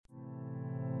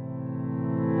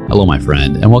Hello, my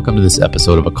friend, and welcome to this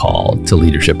episode of A Call to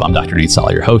Leadership. I'm Dr. Nate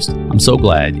Sala, your host. I'm so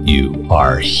glad you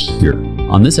are here.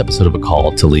 On this episode of A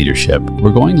Call to Leadership,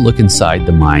 we're going to look inside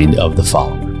the mind of the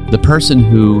follower, the person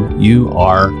who you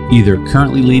are either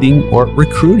currently leading or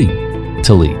recruiting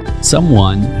to lead,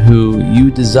 someone who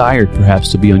you desired perhaps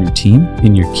to be on your team,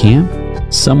 in your camp,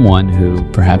 someone who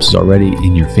perhaps is already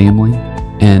in your family,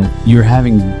 and you're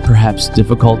having perhaps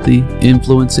difficulty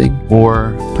influencing,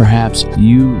 or perhaps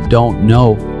you don't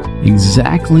know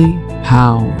exactly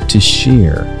how to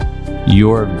share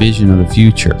your vision of the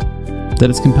future that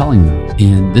is compelling them.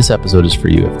 And this episode is for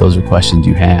you if those are questions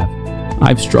you have.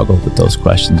 I've struggled with those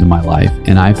questions in my life,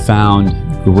 and I've found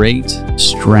great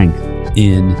strength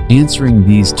in answering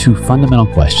these two fundamental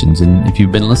questions. And if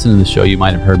you've been listening to the show, you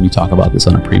might have heard me talk about this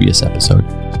on a previous episode.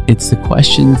 It's the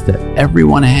questions that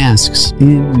everyone asks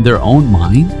in their own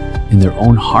mind, in their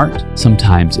own heart.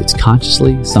 Sometimes it's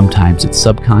consciously, sometimes it's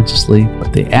subconsciously,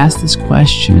 but they ask this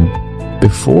question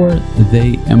before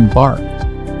they embark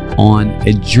on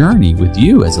a journey with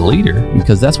you as a leader,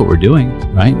 because that's what we're doing,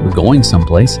 right? We're going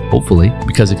someplace, hopefully,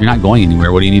 because if you're not going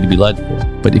anywhere, what do you need to be led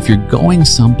for? But if you're going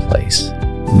someplace,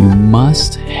 you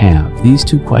must have these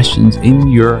two questions in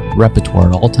your repertoire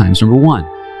at all times. Number one,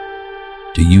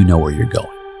 do you know where you're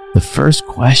going? The first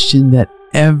question that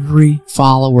every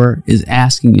follower is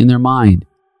asking in their mind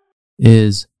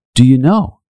is, do you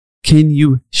know? Can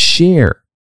you share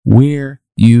where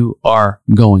you are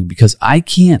going? Because I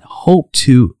can't hope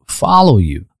to follow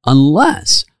you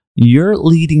unless you're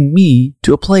leading me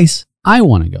to a place I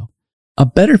want to go, a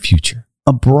better future,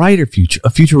 a brighter future, a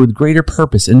future with greater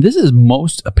purpose. And this is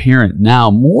most apparent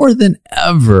now more than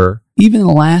ever, even in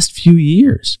the last few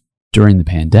years. During the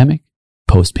pandemic,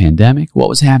 post-pandemic, what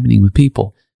was happening with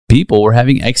people? People were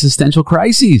having existential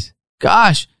crises.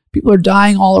 Gosh, people are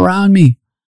dying all around me.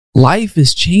 Life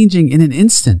is changing in an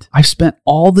instant. I've spent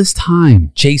all this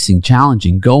time chasing,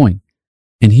 challenging, going.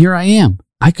 And here I am.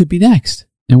 I could be next.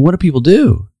 And what do people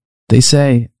do? They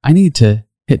say, I need to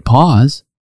hit pause.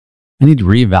 I need to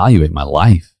reevaluate my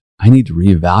life. I need to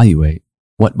reevaluate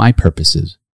what my purpose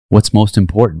is. What's most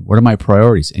important? What are my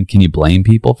priorities? And can you blame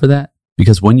people for that?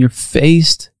 Because when you're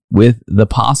faced with the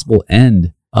possible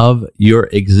end of your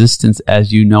existence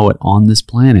as you know it on this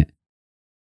planet,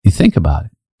 you think about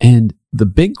it. And the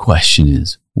big question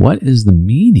is, what is the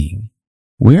meaning?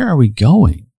 Where are we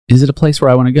going? Is it a place where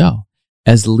I want to go?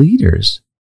 As leaders,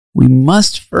 we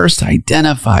must first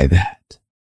identify that.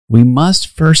 We must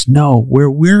first know where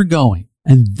we're going.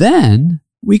 And then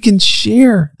we can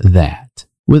share that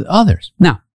with others.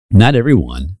 Now, not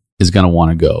everyone is going to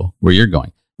want to go where you're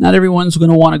going. Not everyone's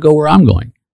going to want to go where I'm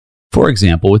going. For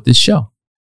example, with this show,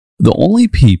 the only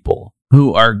people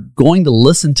who are going to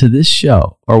listen to this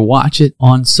show or watch it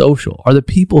on social are the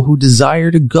people who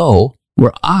desire to go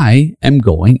where I am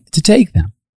going to take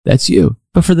them. That's you.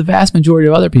 But for the vast majority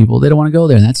of other people, they don't want to go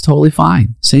there, and that's totally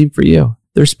fine. Same for you.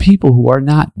 There's people who are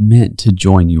not meant to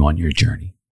join you on your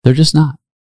journey. They're just not.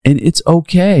 And it's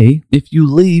okay if you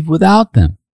leave without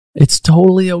them. It's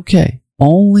totally okay.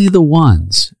 Only the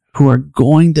ones who are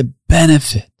going to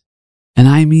benefit, and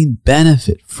I mean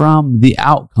benefit from the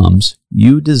outcomes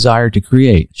you desire to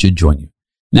create, should join you.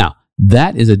 Now,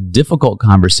 that is a difficult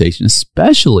conversation,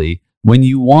 especially when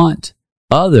you want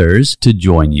others to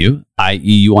join you, i.e.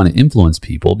 you want to influence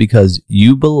people because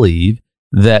you believe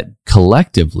that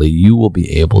collectively you will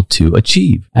be able to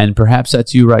achieve. And perhaps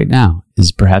that's you right now.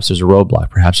 Perhaps there's a roadblock,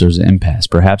 perhaps there's an impasse,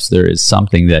 perhaps there is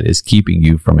something that is keeping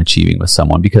you from achieving with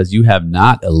someone because you have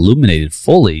not illuminated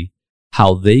fully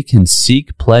how they can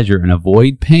seek pleasure and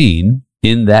avoid pain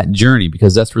in that journey,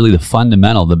 because that's really the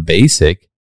fundamental, the basic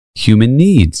human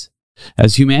needs.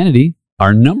 As humanity,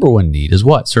 our number one need is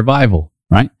what? Survival,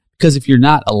 right? Because if you're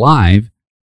not alive,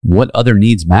 what other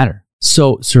needs matter?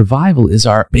 So survival is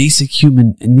our basic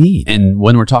human need. And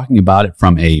when we're talking about it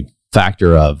from a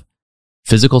factor of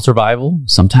physical survival,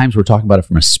 sometimes we're talking about it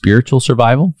from a spiritual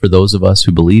survival for those of us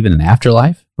who believe in an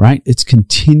afterlife, right? It's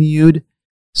continued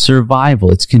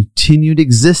survival. It's continued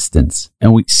existence.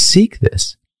 And we seek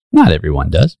this. Not everyone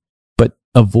does. But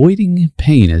avoiding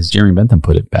pain, as Jeremy Bentham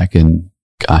put it back in,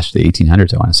 the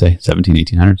 1800s, I want to say,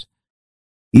 1800s.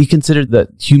 He considered that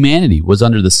humanity was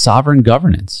under the sovereign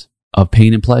governance of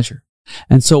pain and pleasure.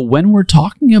 And so when we're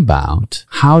talking about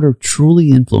how to truly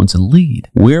influence and lead,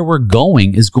 where we're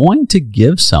going is going to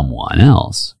give someone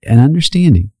else an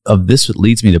understanding of this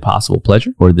leads me to possible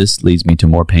pleasure or this leads me to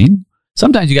more pain.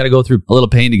 Sometimes you got to go through a little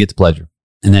pain to get to pleasure.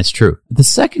 And that's true. The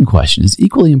second question is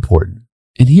equally important.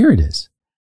 And here it is.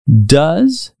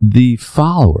 Does the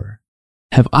follower,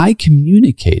 have I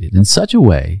communicated in such a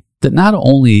way that not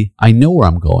only I know where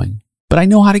I'm going, but I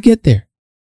know how to get there?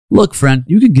 Look, friend,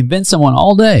 you can convince someone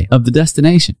all day of the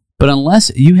destination, but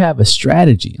unless you have a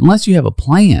strategy, unless you have a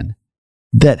plan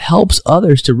that helps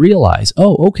others to realize,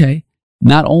 oh, okay,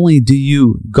 not only do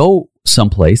you go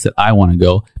someplace that I want to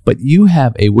go, but you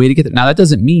have a way to get there. Now, that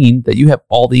doesn't mean that you have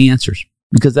all the answers,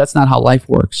 because that's not how life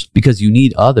works, because you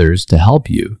need others to help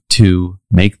you to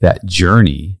make that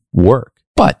journey work.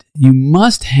 But you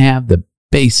must have the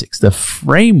basics, the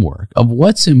framework of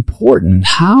what's important,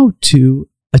 how to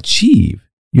achieve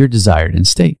your desired end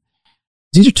state.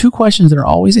 These are two questions that are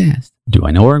always asked. Do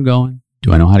I know where I'm going?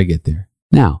 Do I know how to get there?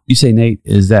 Now, you say, Nate,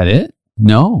 is that it?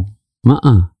 No.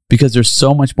 Because there's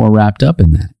so much more wrapped up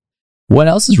in that. What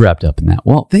else is wrapped up in that?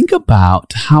 Well, think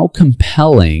about how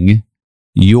compelling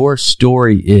your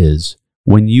story is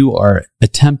when you are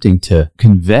attempting to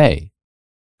convey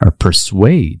or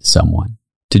persuade someone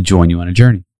to join you on a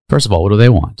journey. First of all, what do they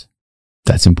want?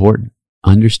 That's important.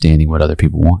 Understanding what other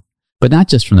people want. But not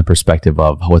just from the perspective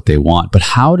of what they want, but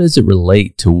how does it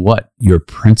relate to what your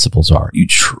principles are, you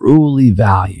truly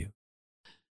value?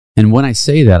 And when I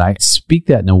say that, I speak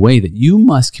that in a way that you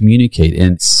must communicate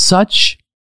in such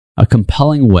a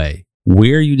compelling way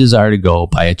where you desire to go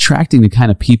by attracting the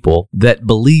kind of people that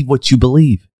believe what you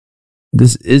believe.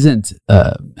 This isn't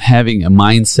having a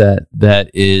mindset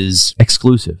that is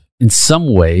exclusive. In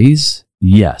some ways,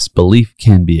 yes, belief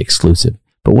can be exclusive.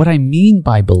 But what I mean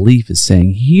by belief is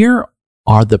saying, here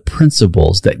are the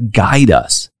principles that guide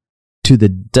us to the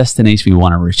destination we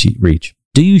want to reach.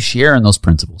 Do you share in those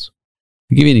principles?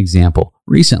 I'll give you an example.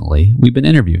 Recently, we've been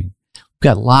interviewing. We've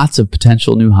got lots of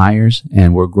potential new hires,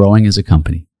 and we're growing as a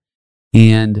company.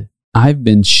 And I've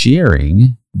been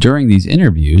sharing during these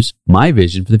interviews my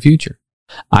vision for the future.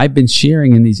 I've been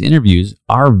sharing in these interviews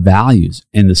our values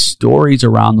and the stories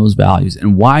around those values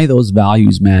and why those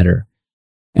values matter.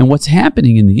 And what's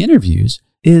happening in the interviews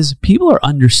is people are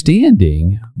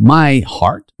understanding my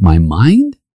heart, my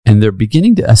mind, and they're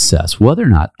beginning to assess whether or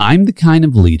not I'm the kind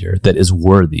of leader that is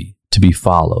worthy to be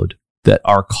followed, that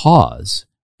our cause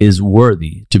is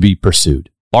worthy to be pursued.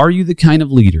 Are you the kind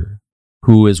of leader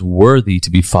who is worthy to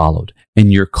be followed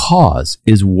and your cause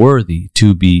is worthy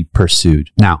to be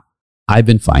pursued? Now, I've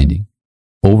been finding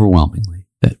overwhelmingly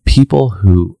that people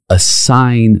who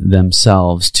assign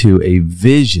themselves to a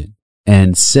vision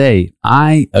and say,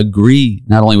 I agree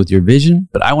not only with your vision,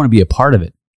 but I want to be a part of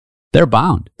it. They're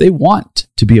bound. They want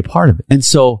to be a part of it. And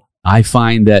so I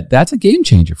find that that's a game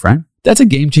changer, friend. That's a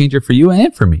game changer for you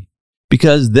and for me.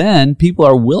 Because then people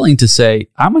are willing to say,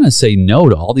 I'm going to say no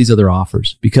to all these other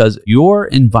offers because your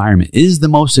environment is the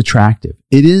most attractive.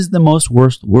 It is the most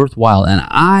worthwhile. And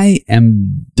I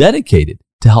am dedicated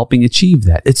to helping achieve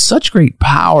that. It's such great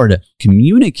power to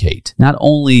communicate not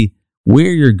only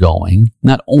where you're going,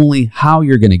 not only how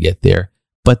you're going to get there,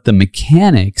 but the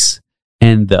mechanics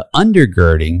and the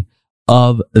undergirding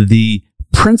of the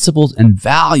principles and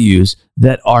values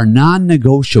that are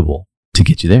non-negotiable to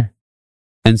get you there.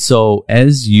 And so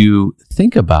as you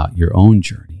think about your own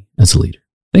journey as a leader,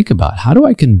 think about, how do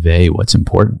I convey what's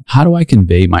important? How do I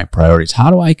convey my priorities?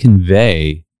 How do I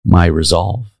convey my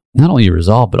resolve? Not only your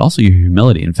resolve, but also your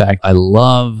humility. In fact, I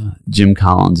love Jim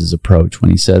Collins' approach when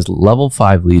he says level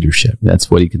 5 leadership. That's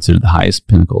what he considered the highest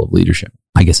pinnacle of leadership.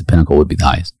 I guess a pinnacle would be the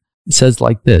highest. It says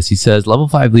like this. He says level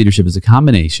 5 leadership is a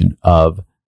combination of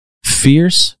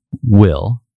fierce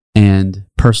will and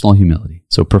personal humility.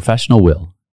 So professional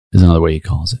will is another way he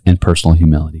calls it, and personal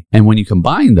humility. And when you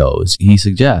combine those, he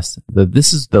suggests that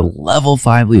this is the level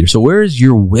 5 leader. So where is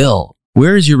your will?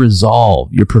 Where is your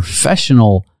resolve? Your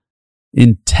professional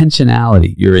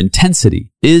intentionality, your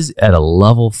intensity is at a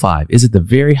level 5, is at the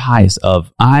very highest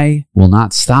of, I will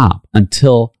not stop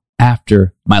until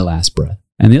after my last breath.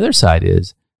 And the other side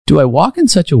is, do I walk in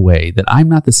such a way that I'm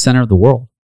not the center of the world?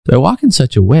 Do I walk in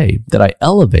such a way that I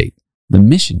elevate the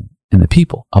mission and the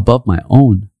people above my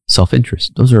own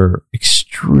self-interest? Those are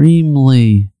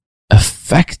extremely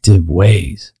effective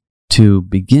ways to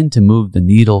begin to move the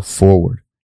needle forward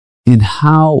in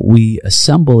how we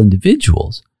assemble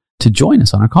individuals to join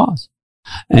us on our cause.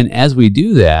 And as we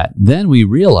do that, then we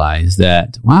realize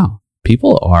that, wow,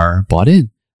 people are bought in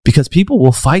because people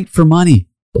will fight for money,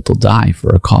 but they'll die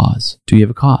for a cause. Do you have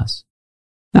a cause?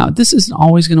 Now, this isn't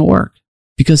always going to work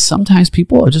because sometimes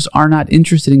people are not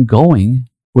interested in going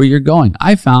where you're going.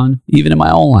 I found, even in my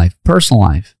own life, personal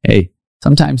life, hey,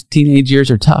 sometimes teenage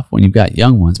years are tough when you've got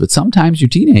young ones, but sometimes your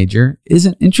teenager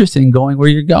isn't interested in going where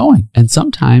you're going. And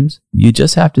sometimes you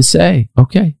just have to say,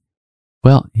 okay,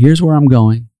 well, here's where I'm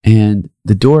going, and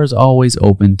the door is always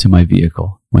open to my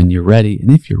vehicle when you're ready,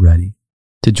 and if you're ready,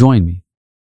 to join me.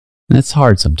 And that's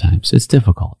hard sometimes. It's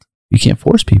difficult. You can't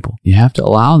force people. You have to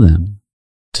allow them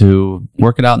to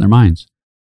work it out in their minds.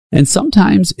 And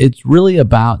sometimes it's really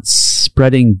about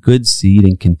spreading good seed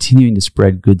and continuing to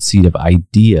spread good seed of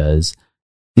ideas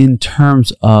in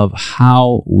terms of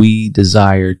how we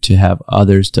desire to have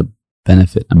others to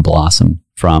benefit and blossom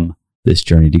from this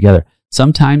journey together.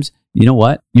 Sometimes, you know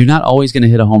what? You're not always going to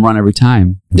hit a home run every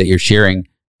time that you're sharing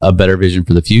a better vision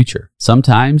for the future.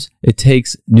 Sometimes it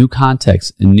takes new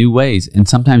context and new ways, and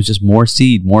sometimes just more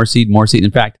seed, more seed, more seed.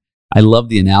 In fact, I love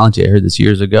the analogy. I heard this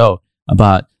years ago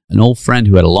about an old friend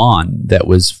who had a lawn that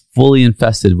was fully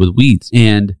infested with weeds,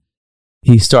 and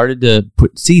he started to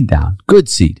put seed down, good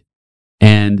seed.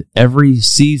 And every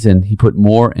season he put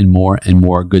more and more and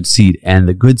more good seed, and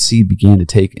the good seed began to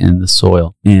take in the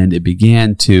soil, and it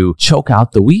began to choke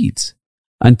out the weeds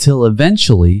until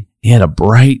eventually he had a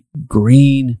bright,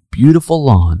 green, beautiful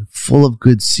lawn full of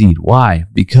good seed. Why?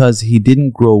 Because he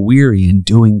didn't grow weary in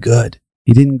doing good.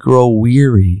 He didn't grow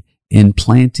weary in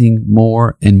planting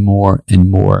more and more and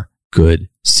more good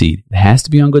seed. It has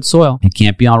to be on good soil. It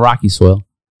can't be on rocky soil,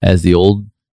 as the old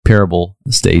parable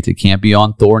states. It can't be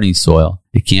on thorny soil.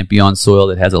 It can't be on soil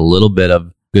that has a little bit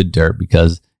of good dirt,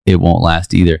 because it won't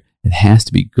last either. It has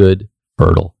to be good,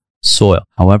 fertile soil.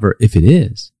 However, if it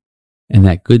is, and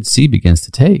that good seed begins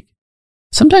to take,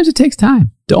 sometimes it takes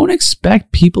time. Don't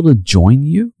expect people to join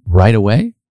you right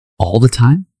away, all the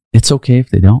time. It's okay if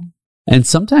they don't. And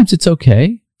sometimes it's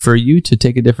okay for you to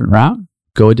take a different route,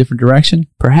 go a different direction.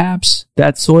 Perhaps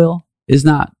that soil is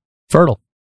not fertile,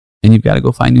 and you've got to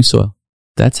go find new soil.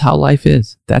 That's how life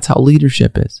is. That's how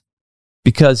leadership is.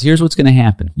 Because here's what's going to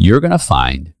happen. You're going to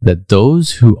find that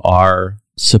those who are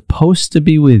supposed to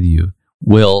be with you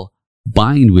will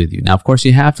bind with you. Now, of course,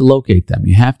 you have to locate them.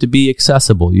 You have to be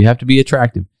accessible. You have to be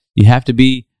attractive. You have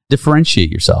to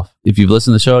differentiate yourself. If you've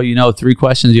listened to the show, you know 3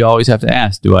 questions you always have to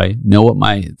ask. Do I know what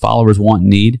my followers want and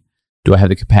need? Do I have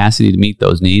the capacity to meet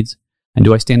those needs? And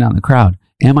do I stand out in the crowd?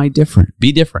 Am I different?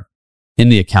 Be different. In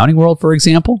the accounting world, for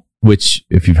example, which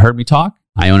if you've heard me talk,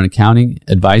 I own an accounting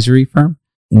advisory firm.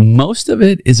 Most of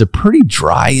it is a pretty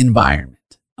dry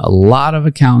environment. A lot of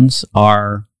accountants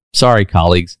are, sorry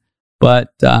colleagues,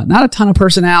 but not a ton of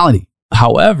personality.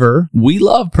 However, we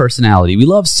love personality. We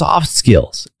love soft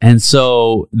skills. And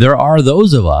so there are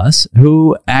those of us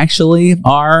who actually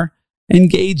are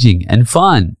engaging and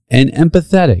fun and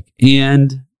empathetic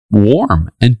and warm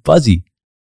and fuzzy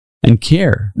and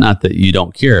care. Not that you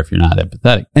don't care if you're not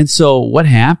empathetic. And so what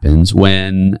happens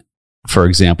when, for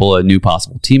example, a new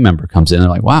possible team member comes in and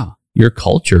they're like, wow, your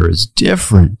culture is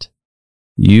different.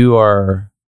 You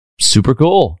are super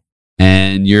cool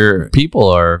and your people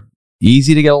are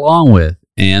easy to get along with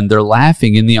and they're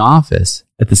laughing in the office.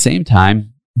 At the same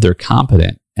time, they're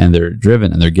competent and they're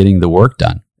driven and they're getting the work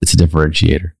done. It's a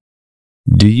differentiator.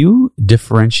 Do you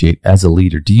differentiate as a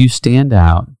leader? Do you stand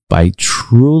out by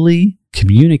truly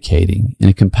communicating in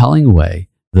a compelling way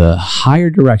the higher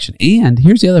direction? And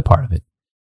here's the other part of it.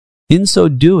 In so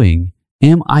doing,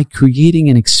 am I creating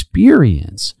an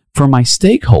experience for my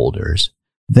stakeholders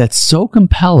that's so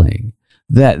compelling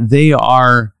that they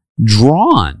are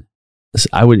drawn,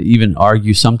 I would even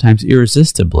argue sometimes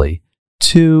irresistibly,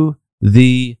 to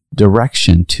the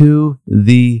direction, to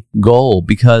the goal,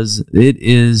 because it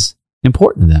is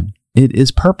important to them. It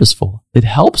is purposeful. It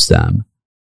helps them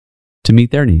to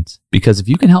meet their needs. Because if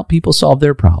you can help people solve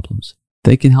their problems,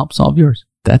 they can help solve yours.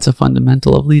 That's a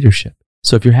fundamental of leadership.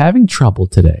 So if you're having trouble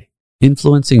today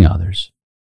influencing others,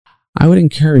 I would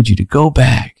encourage you to go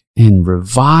back and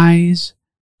revise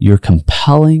your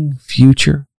compelling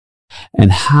future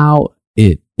and how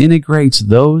it integrates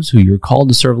those who you're called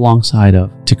to serve alongside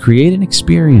of to create an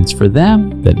experience for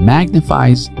them that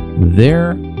magnifies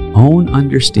their own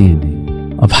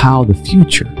understanding of how the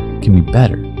future can be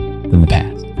better than the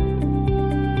past.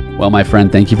 Well, my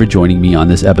friend, thank you for joining me on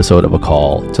this episode of A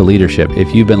Call to Leadership.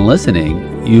 If you've been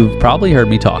listening, you've probably heard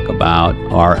me talk about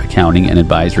our accounting and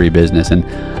advisory business. And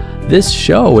this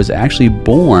show was actually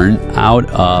born out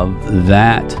of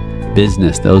that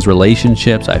business, those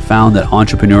relationships. I found that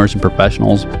entrepreneurs and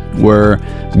professionals were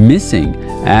missing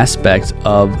aspects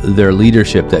of their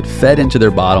leadership that fed into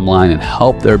their bottom line and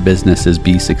helped their businesses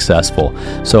be successful.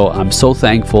 So I'm so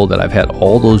thankful that I've had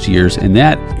all those years in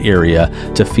that area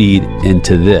to feed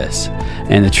into this.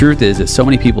 And the truth is that so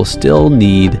many people still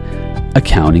need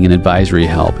accounting and advisory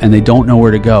help, and they don't know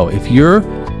where to go. If you're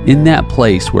in that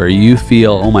place where you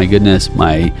feel, oh my goodness,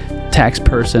 my tax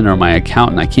person or my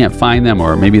accountant, I can't find them,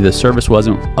 or maybe the service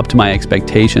wasn't up to my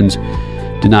expectations,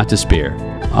 do not despair.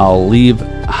 I'll leave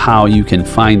how you can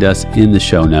find us in the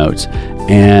show notes,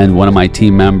 and one of my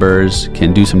team members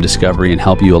can do some discovery and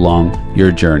help you along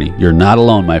your journey. You're not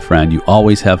alone, my friend. You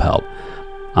always have help.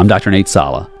 I'm Dr. Nate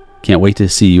Sala. Can't wait to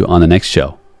see you on the next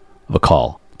show of A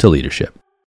Call to Leadership.